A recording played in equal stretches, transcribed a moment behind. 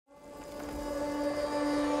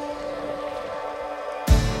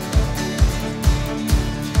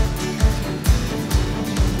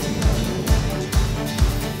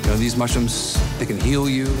these mushrooms, they can heal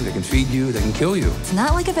you, they can feed you, they can kill you. It's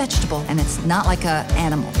not like a vegetable, and it's not like an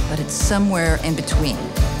animal, but it's somewhere in between.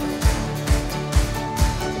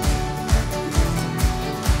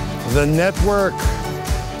 The network.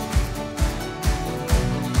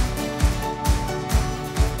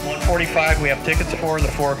 1:45, we have tickets for, the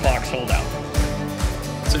 4 o'clock sold out.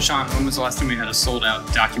 So Sean, when was the last time we had a sold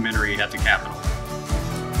out documentary at the Capitol?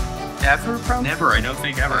 Ever, probably? Never, I don't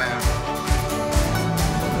think ever.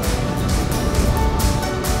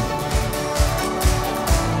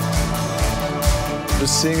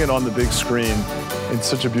 Just seeing it on the big screen in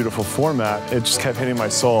such a beautiful format, it just kept hitting my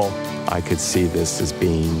soul. I could see this as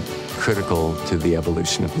being critical to the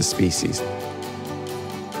evolution of the species.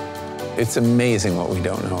 It's amazing what we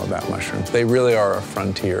don't know about mushrooms. They really are a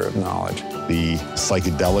frontier of knowledge. The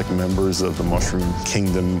psychedelic members of the mushroom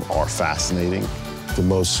kingdom are fascinating. The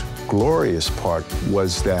most glorious part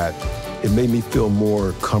was that it made me feel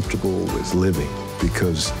more comfortable with living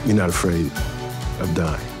because you're not afraid of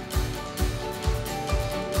dying.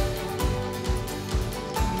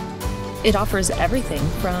 It offers everything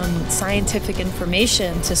from scientific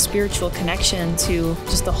information to spiritual connection to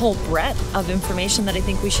just the whole breadth of information that I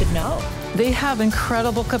think we should know. They have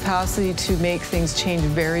incredible capacity to make things change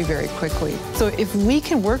very, very quickly. So if we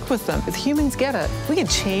can work with them, if humans get it, we can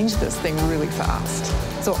change this thing really fast.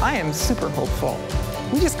 So I am super hopeful.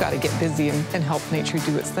 We just got to get busy and help nature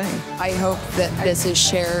do its thing. I hope that this is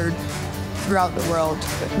shared throughout the world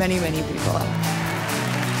with many, many people.